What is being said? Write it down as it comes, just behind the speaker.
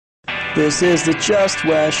This is the Just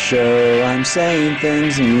West Show. I'm saying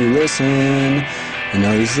things and you listen. I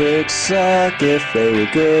know these lyrics suck. If they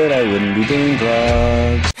were good, I wouldn't be doing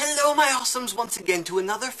vlogs. Hello, my awesomes, once again to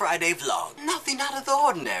another Friday vlog. Nothing out of the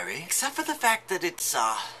ordinary, except for the fact that it's,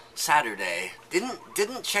 Saturday.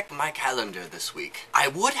 Didn't check my calendar this week. I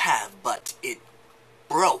would have, but it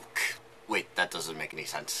broke. Wait, that doesn't make any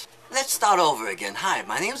sense. Let's start over again. Hi,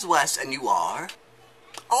 my name's Wes, and you are...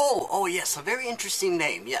 Oh yes, a very interesting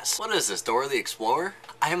name, yes. What is this, Dora the Explorer?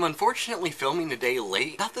 I am unfortunately filming a day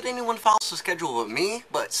late. Not that anyone follows the schedule but me,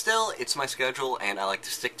 but still, it's my schedule and I like to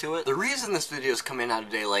stick to it. The reason this video is coming out a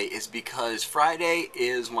day late is because Friday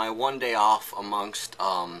is my one day off amongst,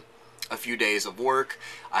 a few days of work.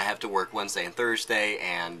 I have to work Wednesday and Thursday,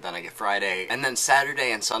 and then I get Friday. And then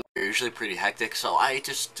Saturday and Sunday are usually pretty hectic, so I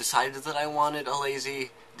just decided that I wanted a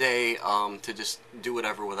lazy day, to just do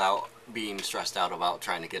whatever without being stressed out about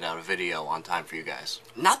trying to get out a video on time for you guys.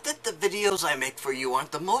 Not that the videos I make for you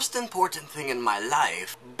aren't the most important thing in my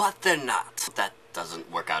life, but they're not. That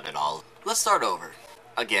doesn't work out at all. Let's start over.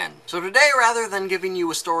 Again. So today, rather than giving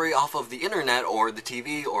you a story off of the internet or the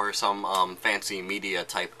TV or some fancy media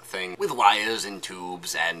type thing with wires and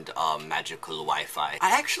tubes and magical Wi-Fi,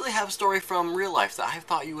 I actually have a story from real life that I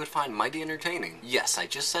thought you would find mighty entertaining. Yes, I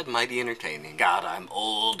just said mighty entertaining. God, I'm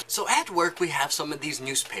old. So at work we have some of these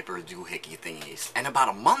newspaper doohickey thingies, and about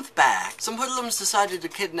a month back, some hoodlums decided to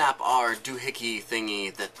kidnap our doohickey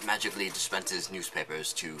thingy that magically dispenses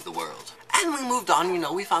newspapers to the world. And we moved on, you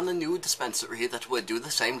know, we found a new dispensary that would do the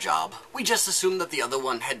same job. We just assumed that the other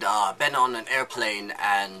one had been on an airplane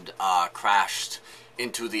and crashed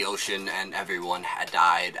into the ocean and everyone had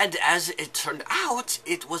died. And as it turned out,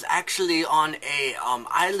 it was actually on a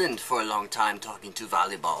island for a long time talking to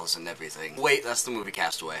volleyballs and everything. Wait, that's the movie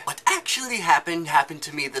Castaway. What actually happened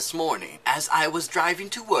to me this morning. As I was driving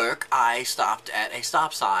to work, I stopped at a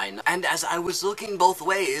stop sign, and as I was looking both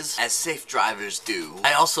ways, as safe drivers do,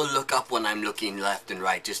 I also look up when I'm looking left and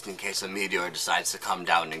right just in case a meteor decides to come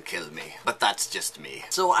down and kill me. But that's just me.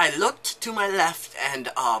 So I looked to my left, and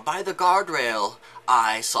by the guardrail,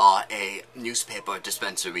 I saw a newspaper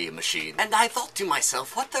dispensary machine, and I thought to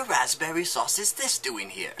myself, what the raspberry sauce is this doing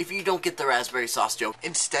here? If you don't get the raspberry sauce joke,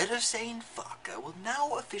 instead of saying fuck, I will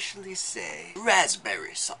now officially say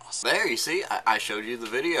raspberry sauce. There, you see, I showed you the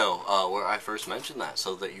video where I first mentioned that,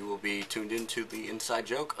 so that you will be tuned into the inside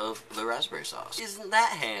joke of the raspberry sauce. Isn't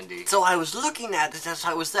that handy? So I was looking at it as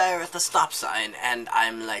I was there at the stop sign, and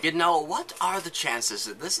I'm like, you know, what are the chances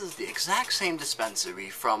that this is the exact same dispensary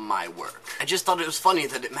from my work? I just thought it was funny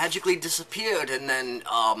that it magically disappeared, and then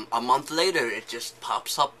a month later it just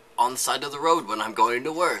pops up on the side of the road when I'm going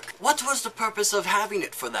to work. What was the purpose of having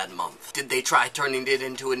it for that month? Did they try turning it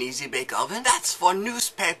into an easy bake oven? That's for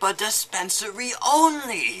newspaper dispensary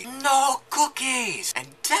only! No cookies! And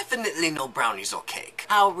definitely no brownies or cake.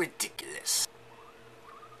 How ridiculous.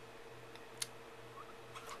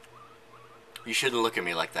 You shouldn't look at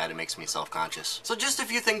me like that, it makes me self-conscious. So just a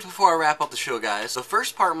few things before I wrap up the show, guys. The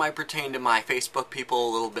first part might pertain to my Facebook people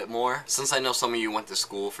a little bit more, since I know some of you went to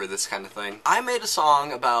school for this kind of thing. I made a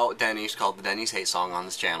song about Denny's called the Denny's Hate Song on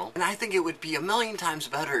this channel, and I think it would be a million times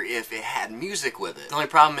better if it had music with it. The only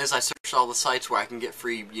problem is I searched all the sites where I can get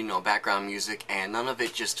free, you know, background music, and none of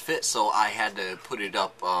it just fit, so I had to put it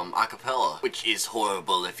up a cappella, which is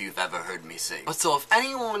horrible if you've ever heard me sing. But so if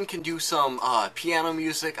anyone can do some piano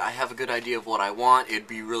music, I have a good idea of what I want. It'd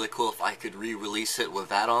be really cool if I could re-release it with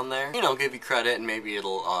that on there. You know, give you credit and maybe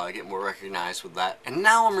it'll get more recognized with that. And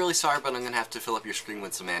now I'm really sorry, but I'm gonna have to fill up your screen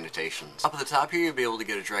with some annotations. Up at the top here, you'll be able to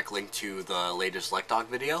get a direct link to the latest Lek Dog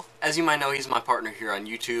video. As you might know, he's my partner here on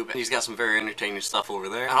YouTube, and he's got some very entertaining stuff over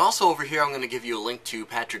there. And also over here, I'm gonna give you a link to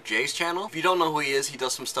Patrick J's channel. If you don't know who he is, he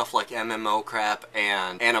does some stuff like MMO crap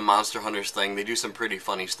and a Monster Hunters thing. They do some pretty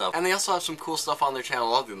funny stuff. And they also have some cool stuff on their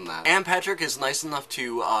channel other than that. And Patrick is nice enough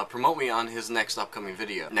to promote me on his next upcoming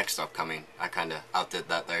video. I kinda outdid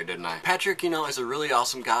that there, didn't I? Patrick, you know, is a really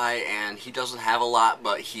awesome guy, and he doesn't have a lot,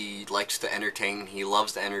 but he likes to entertain. He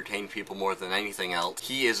loves to entertain people more than anything else.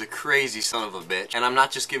 He is a crazy son of a bitch, and I'm not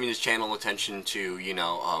just giving his channel attention to, you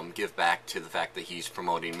know, give back to the fact that he's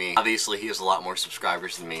promoting me. Obviously, he has a lot more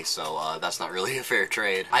subscribers than me, so that's not really a fair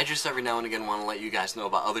trade. I just every now and again want to let you guys know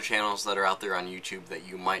about other channels that are out there on YouTube that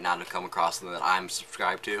you might not have come across and that I'm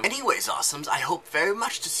subscribed to. Anyways, awesomes, I hope very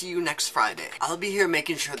much to see you next Friday. I'll be here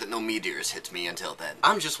making sure that no meteors hit me until then.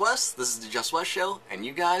 I'm Just Wes, this is the Just Wes Show, and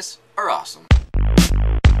you guys are awesome.